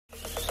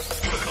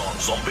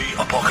Zombie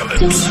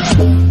apocalypse.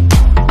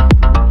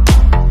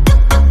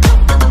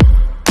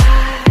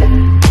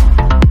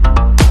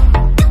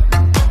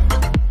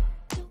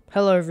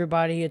 Hello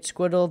everybody, it's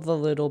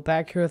SquiddleTheLittle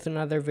back here with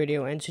another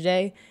video, and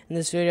today, in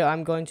this video,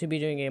 I'm going to be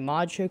doing a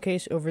mod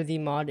showcase over the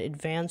mod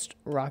Advanced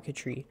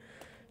Rocketry.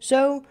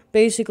 So,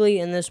 basically,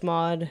 in this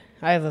mod,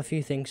 I have a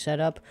few things set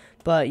up,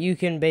 but you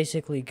can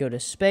basically go to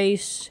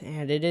space,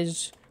 and it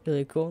is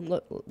really cool.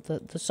 Look,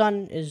 the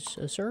sun is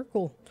a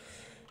circle.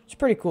 It's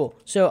pretty cool.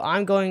 So,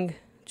 I'm going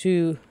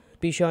to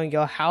be showing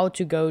y'all how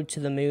to go to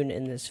the moon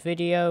in this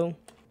video.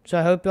 So,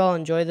 I hope y'all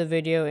enjoy the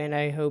video, and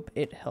I hope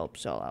it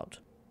helps y'all out.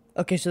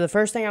 Okay, so the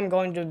first thing I'm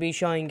going to be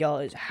showing y'all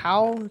is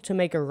how to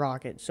make a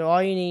rocket. So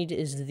all you need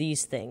is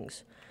these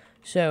things.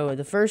 So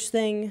the first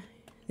thing,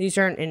 these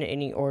aren't in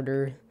any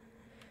order,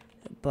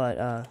 but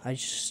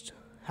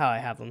how I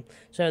have them.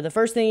 So the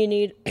first thing you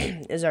need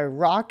is a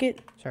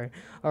rocket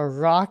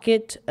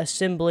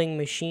assembling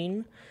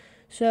machine.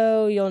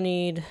 So you'll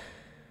need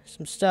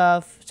some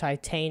stuff,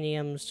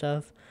 titanium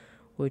stuff,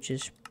 which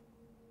is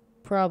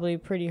probably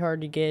pretty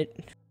hard to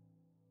get.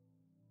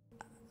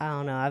 I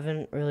don't know, I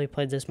haven't really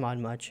played this mod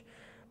much,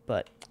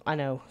 but I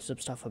know some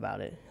stuff about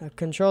it. A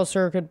control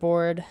circuit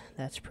board,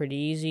 that's pretty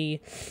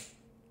easy.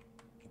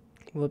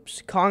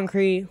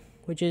 Concrete,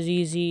 which is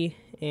easy,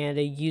 and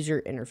a user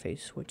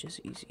interface, which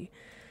is easy.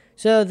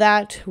 So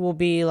that will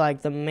be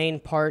like the main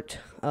part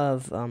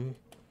of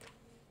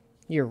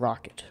your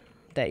rocket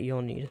that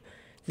you'll need.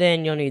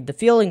 Then you'll need the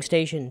fueling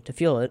station to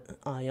fuel it.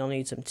 You'll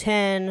need some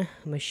tin,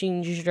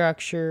 machine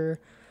structure,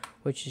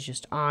 which is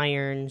just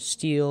iron,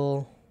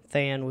 steel,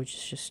 fan, which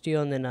is just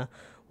steel, and then a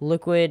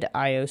liquid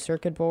I/O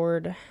circuit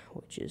board,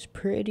 which is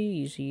pretty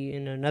easy,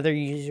 and another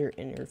user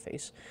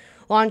interface.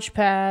 Launch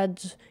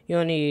pads,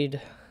 you'll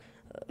need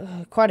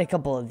quite a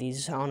couple of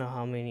these. I don't know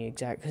how many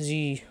exact, because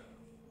you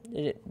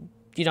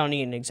don't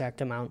need an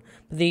exact amount,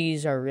 but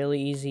these are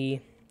really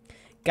easy.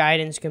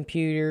 Guidance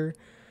computer,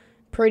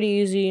 pretty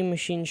easy.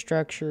 Machine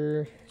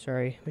structure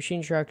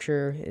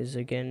is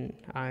again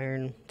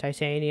iron,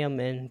 titanium,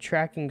 and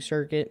tracking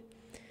circuit,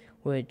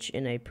 which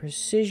in a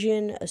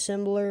precision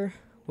assembler,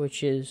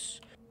 which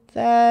is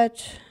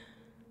that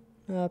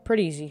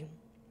pretty easy.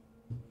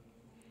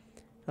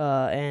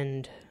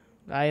 And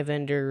I have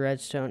ender,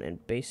 redstone,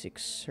 and basic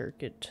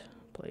circuit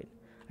plate.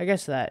 I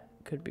guess that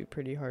could be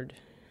pretty hard.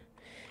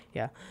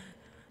 Yeah,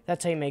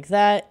 that's how you make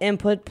that.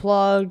 Input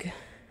plug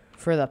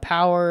for the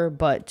power,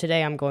 but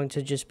today I'm going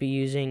to just be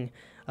using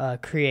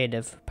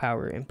creative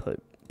power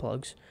input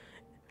plugs.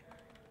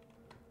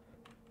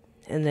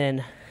 And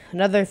then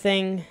another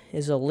thing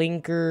is a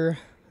linker,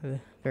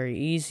 very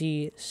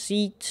easy.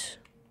 Seat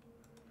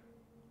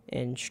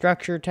and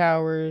structure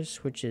towers,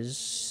 which is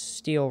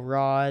steel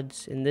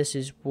rods, and this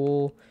is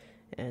wool.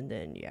 And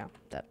then yeah,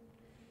 that.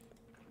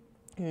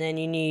 And then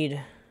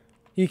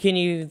you can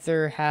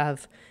either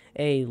have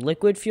a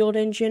liquid fueled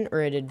engine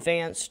or an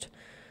advanced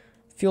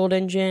fueled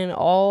engine.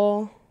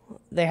 All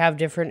they have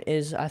different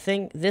is, I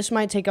think this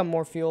might take up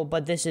more fuel,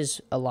 but this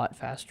is a lot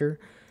faster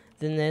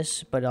than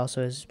this, but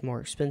also is more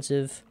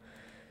expensive.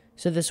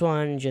 So this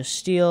one, just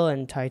steel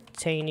and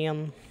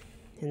titanium.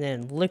 And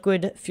then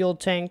liquid fuel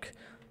tank,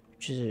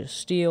 which is just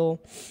steel.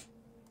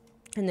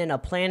 And then a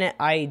planet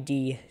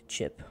ID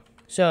chip.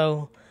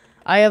 So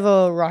I have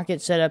a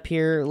rocket set up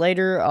here.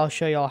 Later, I'll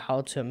show y'all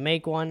how to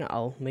make one.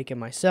 I'll make it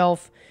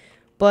myself.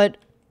 But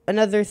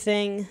another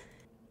thing,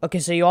 okay,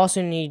 so you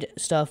also need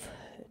stuff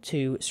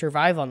to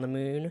survive on the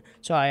moon.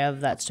 So I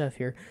have that stuff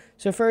here.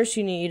 So first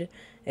you need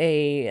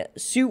a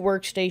suit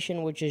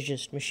workstation, which is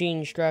just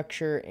machine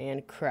structure,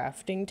 and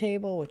crafting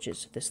table, which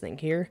is this thing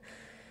here.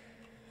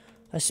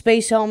 A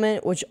space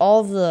helmet, which all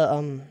of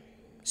the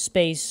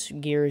space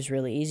gear is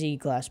really easy.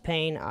 Glass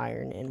pane,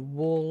 iron, and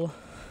wool.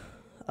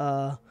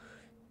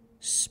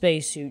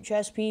 Spacesuit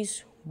chest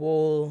piece,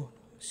 wool,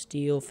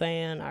 steel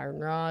fan, iron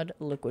rod,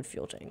 liquid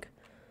fuel tank.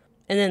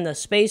 And then the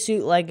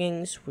spacesuit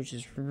leggings, which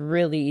is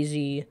really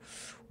easy.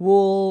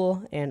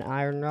 Wool and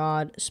iron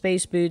rod.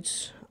 Space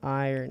boots,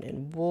 iron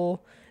and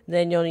wool.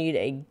 Then you'll need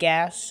a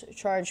gas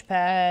charge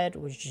pad,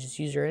 which is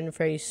user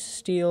interface,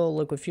 steel,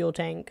 liquid fuel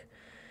tank,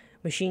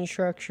 machine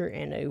structure,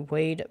 and a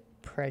weighed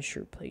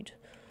pressure plate.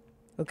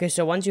 Okay,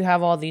 so once you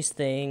have all these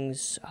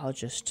things, I'll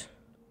just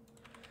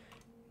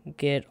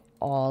get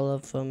all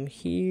of them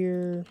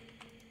here.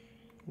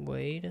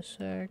 Wait a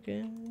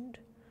second.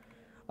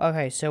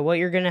 Okay, so what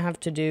you're going to have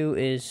to do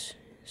is,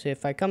 so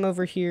if I come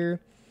over here,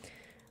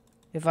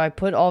 if I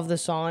put all of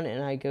this on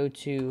and I go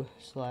to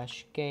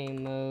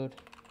 /game mode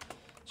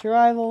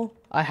survival,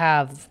 I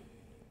have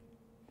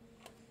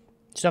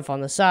stuff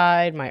on the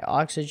side, my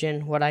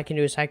oxygen. What I can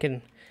do is I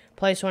can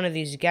place one of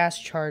these gas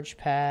charge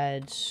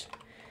pads.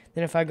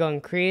 Then if I go in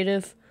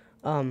creative,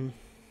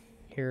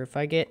 here, if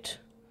I get,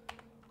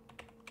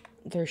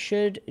 there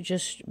should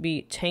just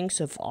be tanks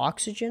of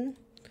oxygen.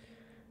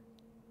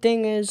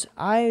 Thing is,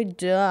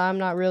 I'm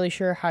not really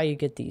sure how you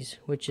get these,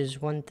 which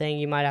is one thing.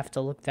 You might have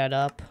to look that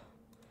up.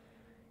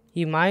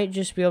 You might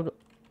just be able to,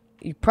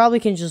 you probably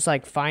can just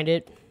like find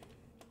it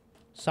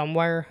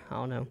somewhere, I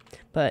don't know,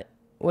 but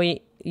what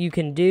you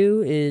can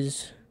do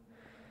is,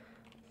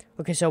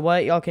 okay, so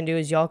what y'all can do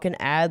is y'all can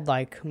add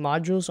like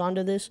modules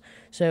onto this.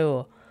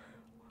 So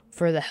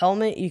for the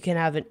helmet, you can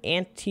have an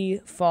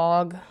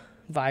anti-fog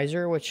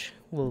visor, which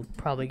will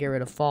probably get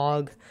rid of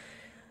fog.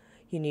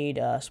 You need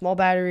a small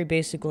battery,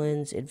 basic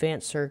lens,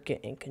 advanced circuit,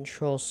 and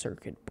control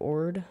circuit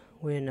board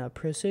when a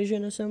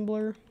precision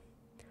assembler.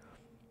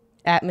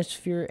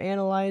 Atmosphere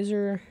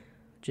analyzer,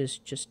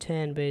 just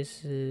 10,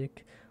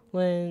 basic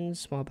lens,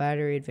 small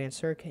battery, advanced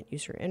circuit,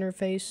 user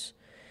interface.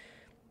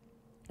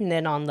 And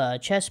then on the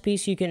chest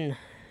piece, you can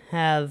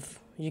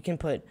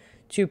put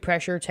 2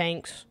 pressure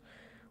tanks,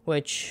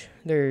 which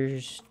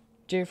there's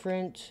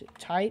different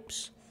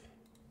types,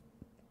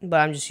 but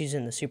I'm just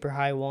using the super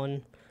high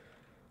one,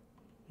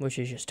 which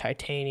is just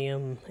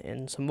titanium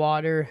and some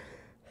water.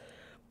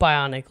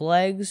 Bionic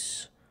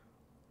legs,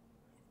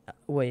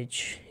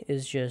 which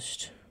is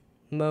just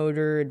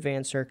motor,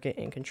 advanced circuit,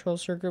 and control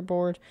circuit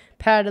board.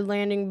 Padded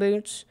landing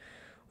boots,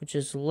 which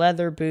is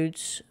leather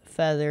boots,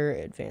 feather,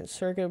 advanced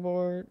circuit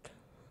board,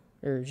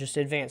 or just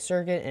advanced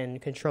circuit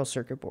and control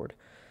circuit board.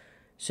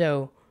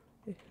 So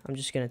I'm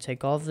just going to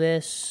take all of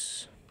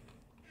this.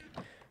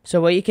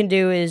 So what you can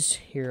do is,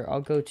 here,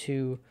 I'll go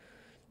to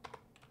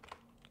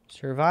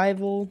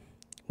survival.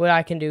 What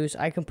I can do is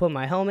I can put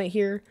my helmet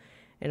here,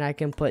 and I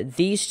can put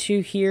these 2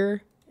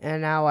 here,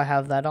 and now I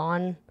have that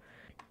on.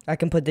 I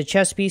can put the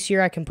chest piece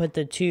here. I can put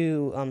the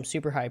 2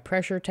 super high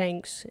pressure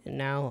tanks, and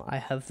now I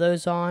have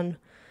those on.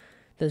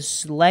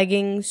 This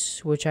leggings,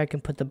 which I can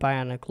put the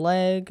bionic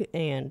leg,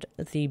 and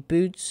the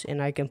boots,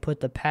 and I can put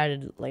the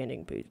padded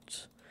landing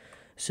boots.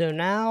 So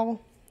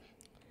now,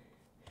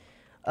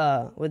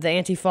 with the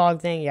anti-fog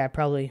thing, yeah, I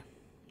probably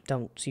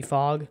don't see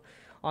fog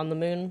on the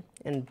moon.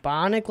 And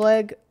bionic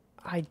leg,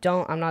 I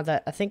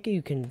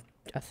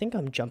think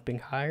I'm jumping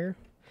higher.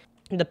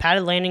 The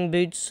padded landing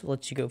boots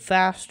lets you go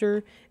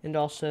faster, and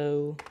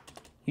also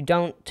you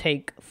don't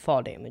take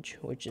fall damage,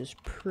 which is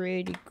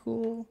pretty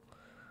cool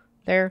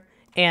there.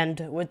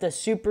 And with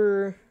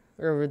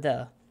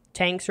the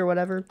tanks or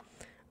whatever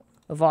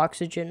of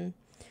oxygen,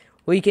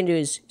 what you can do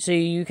is, so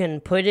you can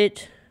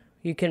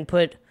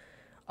put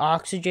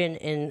oxygen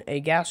in a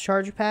gas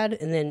charge pad,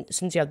 and then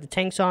since you have the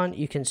tanks on,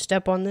 you can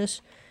step on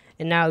this,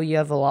 and now you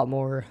have a lot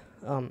more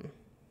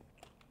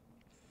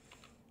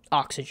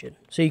oxygen,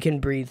 so you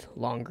can breathe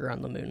longer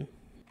on the moon.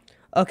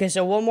 Okay,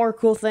 so one more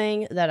cool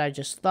thing that I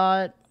just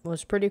thought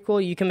was pretty cool.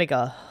 You can make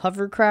a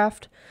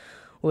hovercraft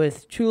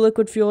with 2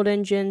 liquid fueled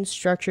engines,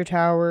 structure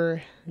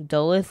tower,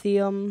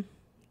 dilithium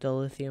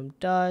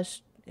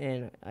dust,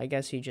 and I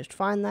guess you just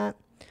find that.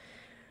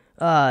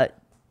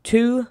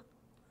 2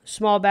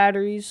 small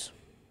batteries,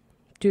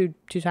 2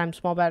 times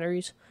small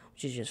batteries,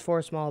 which is just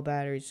 4 small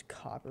batteries,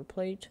 copper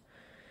plate,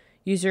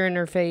 user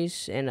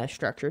interface, and a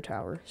structure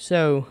tower.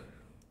 So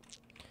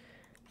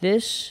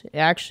this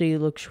actually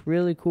looks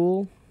really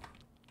cool.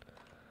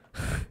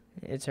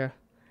 It's a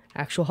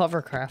actual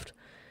hovercraft.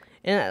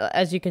 And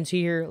as you can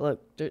see here,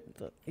 look,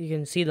 you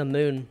can see the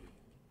moon,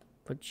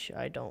 which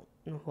I don't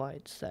know why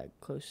it's that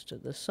close to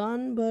the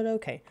sun, but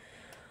okay.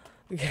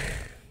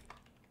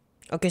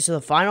 Okay, so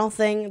the final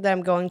thing that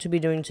I'm going to be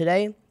doing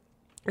today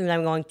is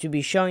I'm going to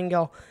be showing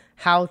y'all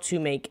how to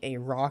make a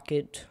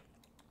rocket.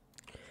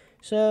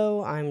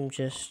 So I'm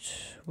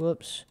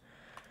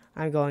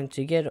going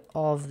to get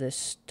all of this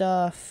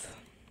stuff.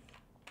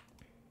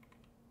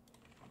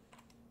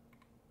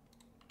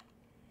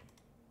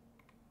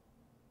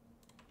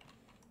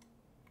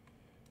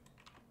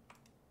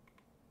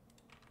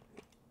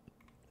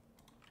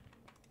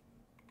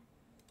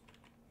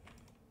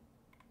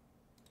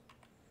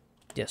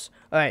 Yes.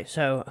 Alright,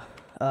 so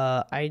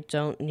I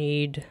don't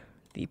need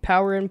the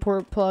power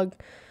import plug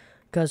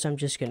because I'm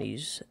just going to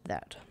use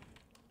that.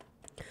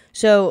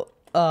 So,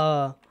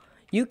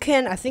 you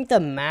can, I think the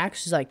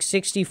max is like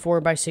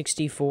 64 by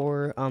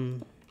 64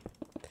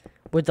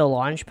 with the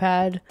launch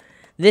pad.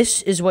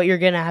 This is what you're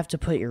going to have to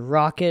put your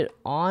rocket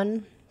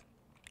on.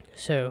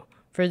 So,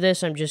 for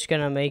this, I'm just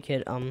going to make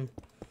it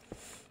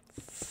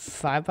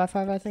 5 by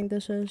 5, I think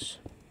this is.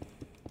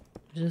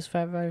 Is this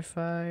 5 by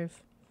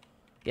 5?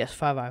 Yes,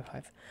 5 by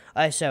 5.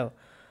 Alright, so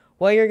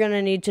what you're going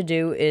to need to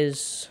do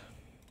is,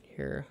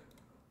 here,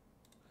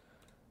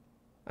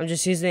 I'm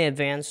just using the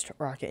advanced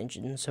rocket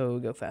engine so it will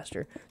go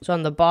faster. So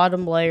on the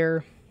bottom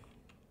layer,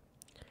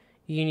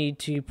 you need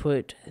to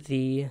put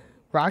the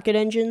rocket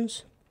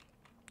engines,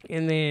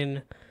 and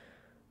then,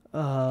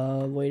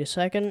 wait a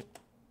second.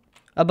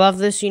 Above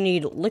this, you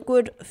need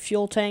liquid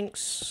fuel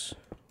tanks,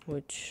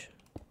 which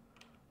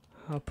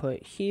I'll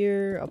put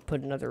here. I'll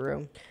put another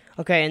row.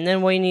 Okay, and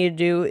then what you need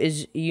to do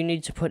is you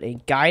need to put a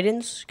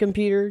guidance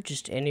computer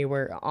just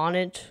anywhere on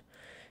it,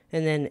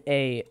 and then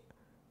a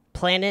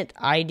planet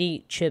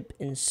ID chip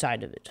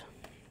inside of it.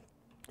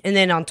 And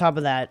then on top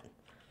of that,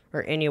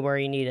 or anywhere,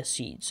 you need a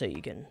seat so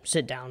you can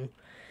sit down.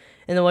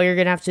 And then what you're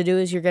going to have to do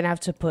is you're going to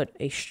have to put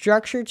a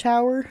structure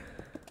tower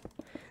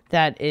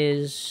that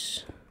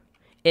is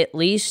at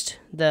least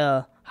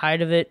the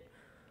height of it.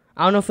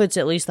 I don't know if it's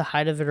at least the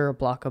height of it or a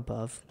block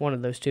above, one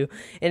of those two.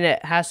 And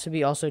it has to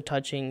be also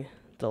touching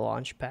the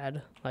launch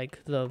pad, like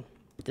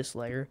this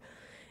layer.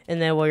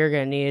 And then what you're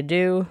going to need to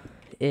do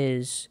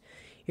is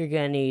you're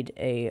going to need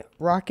a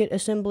rocket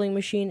assembling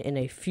machine and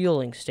a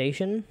fueling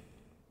station.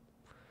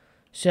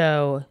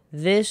 So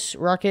this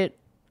rocket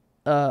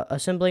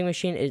assembling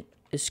machine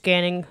is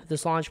scanning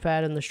this launch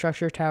pad and the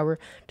structure tower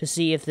to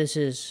see if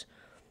this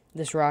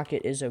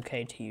rocket is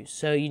okay to use.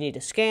 So you need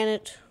to scan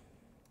it.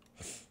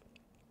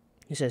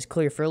 It says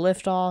clear for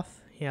liftoff.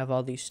 You have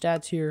all these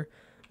stats here.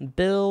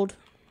 Build.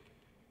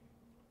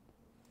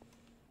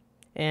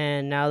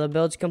 And now the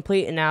build's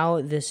complete, and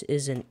now this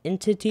is an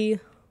entity,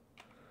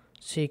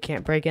 so you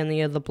can't break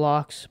any of the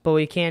blocks. But what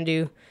you can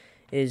do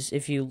is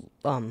if you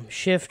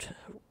shift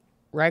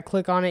right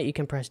click on it, you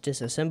can press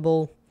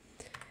disassemble,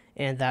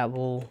 and that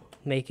will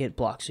make it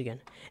blocks again.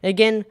 And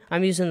again,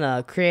 I'm using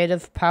the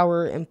creative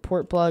power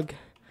import plug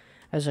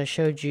as I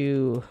showed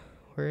you.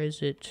 Where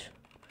is it?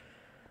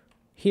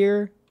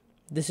 Here.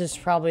 This is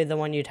probably the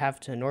one you'd have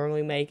to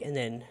normally make and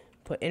then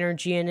put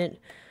energy in it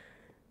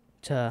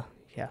to,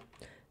 yeah.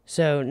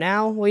 So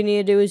now what you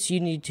need to do is you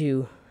need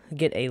to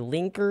get a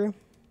linker,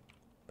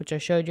 which I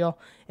showed y'all,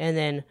 and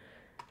then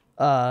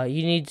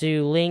you need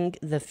to link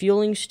the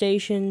fueling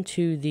station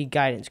to the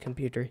guidance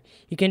computer.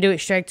 You can do it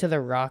straight to the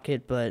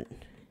rocket, but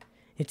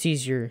it's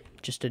easier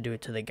just to do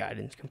it to the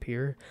guidance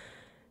computer.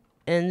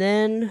 And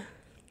then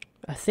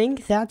I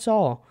think that's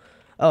all.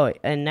 Oh,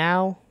 and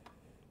now,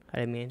 I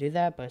didn't mean to do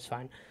that, but it's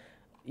fine.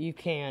 You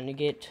can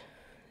get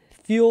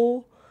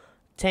fuel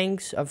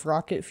tanks of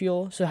rocket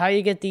fuel. So how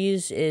you get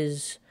these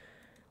is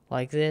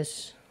like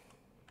this.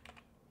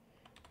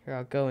 Here,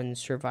 I'll go in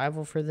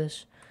survival for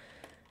this.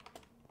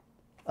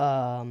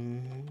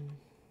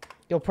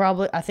 You'll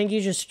probably, I think you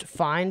just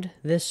find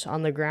this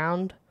on the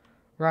ground,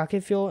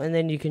 rocket fuel, and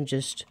then you can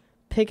just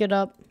pick it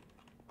up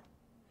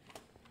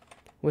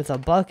with a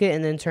bucket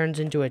and then turns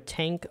into a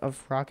tank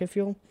of rocket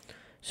fuel.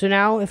 So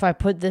now if I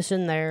put this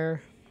in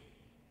there,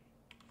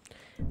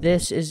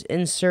 this is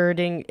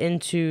inserting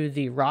into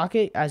the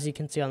rocket, as you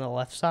can see on the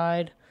left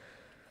side.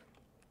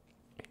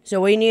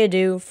 So what you need to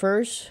do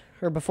first,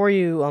 or before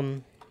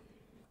you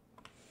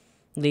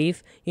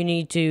leave, you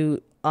need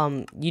to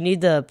you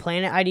need the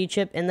planet ID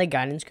chip and the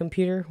guidance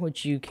computer,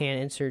 which you can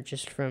insert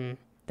just from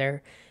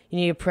there. You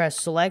need to press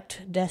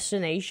select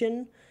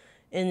destination,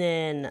 and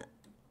then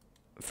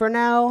for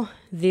now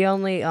the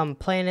only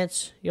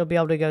planets you'll be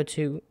able to go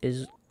to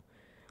is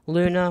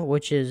Luna,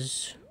 which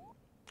is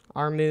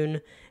our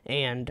moon,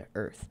 and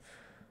Earth.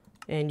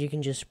 And you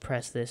can just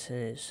press this and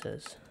it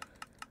says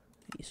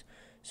these.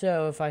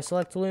 So if I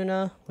select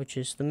Luna, which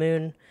is the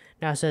moon,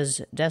 now it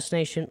says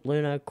destination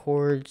Luna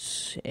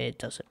chords. It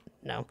doesn't.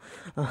 No.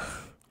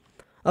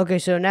 Okay,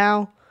 so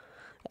now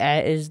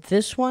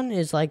this one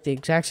is like the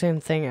exact same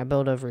thing I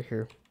built over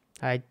here.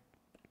 I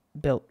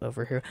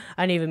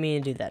didn't even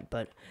mean to do that,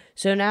 but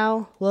so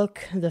now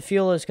look, the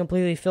fuel is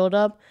completely filled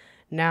up.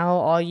 Now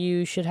all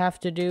you should have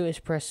to do is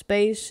press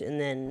space, and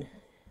then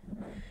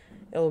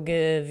it will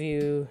give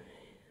you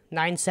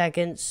 9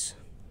 seconds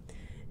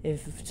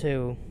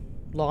to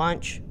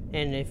launch,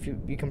 and if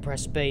you can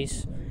press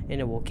space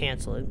and it will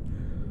cancel it.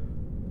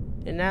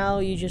 And now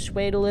you just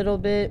wait a little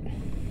bit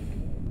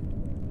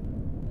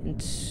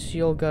and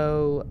you'll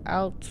go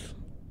out,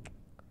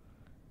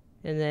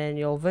 and then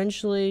you'll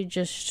eventually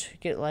just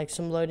get like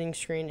some loading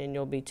screen and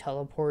you'll be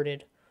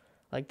teleported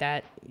like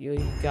that. You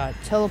got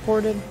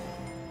teleported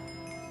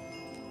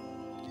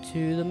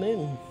to the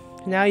moon.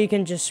 Now you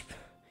can just,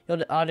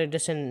 you'll auto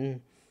descend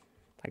in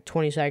like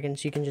 20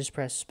 seconds. You can just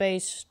press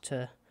space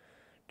to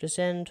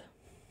descend,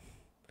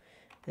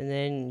 and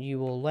then you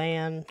will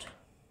land.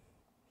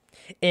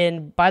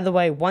 And by the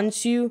way,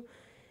 once the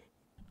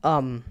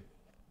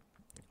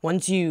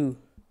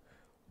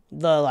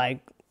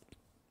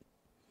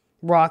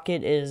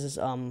rocket is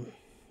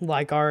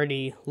like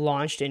already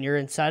launched and you're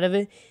inside of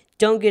it,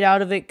 don't get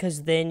out of it,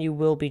 because then you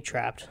will be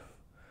trapped.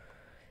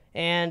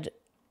 And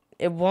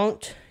it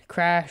won't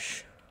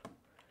crash.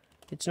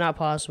 It's not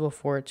possible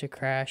for it to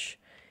crash.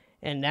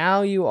 And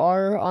now you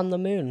are on the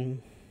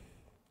moon.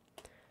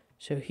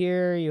 So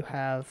here you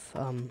have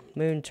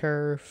moon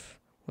turf.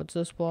 What's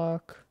this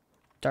block?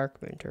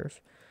 Dark moon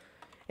turf.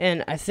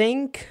 And I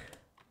think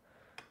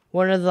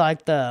one of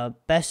the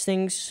best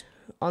things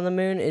on the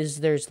moon is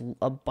there's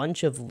a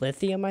bunch of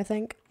lithium, I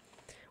think,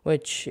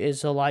 which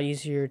is a lot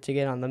easier to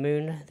get on the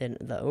moon than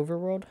the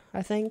overworld,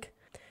 I think.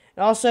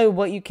 And also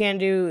what you can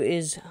do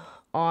is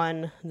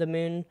on the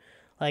moon,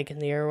 like in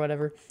the air or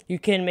whatever, you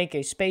can make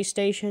a space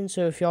station.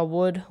 So if y'all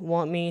would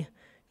want me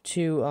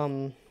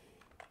to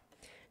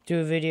do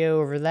a video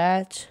over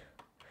that,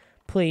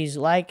 please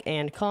like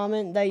and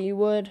comment that you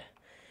would.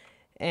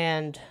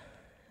 And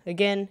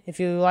again, if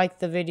you like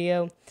the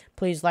video,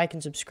 please like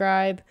and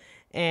subscribe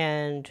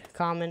and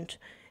comment.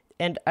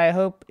 And I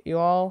hope you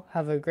all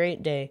have a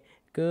great day.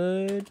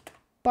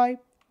 Goodbye.